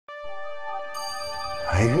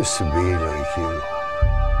I used to be like you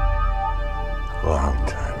a long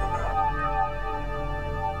time ago.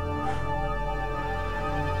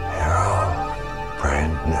 You're all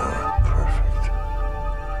brand new and perfect.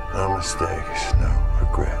 No mistakes, no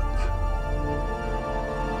regrets.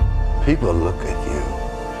 People look at you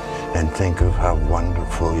and think of how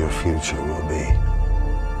wonderful your future will be.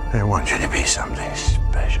 They want you to be something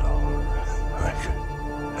special, like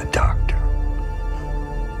a doctor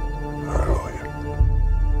or a lawyer.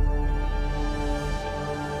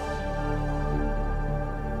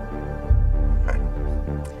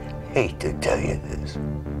 I hate to tell you this,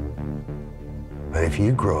 but if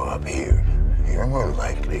you grow up here, you're more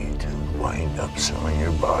likely to wind up selling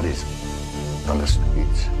your bodies on the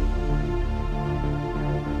streets,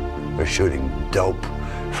 or shooting dope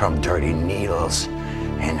from dirty needles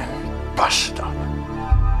in a bus stop.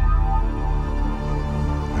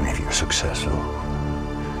 And if you're successful,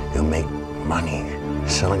 you'll make money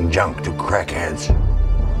selling junk to crackheads.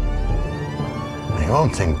 And you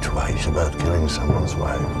won't think twice about killing someone's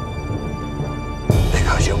wife,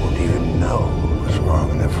 because you won't even know what's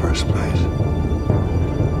wrong in the first place.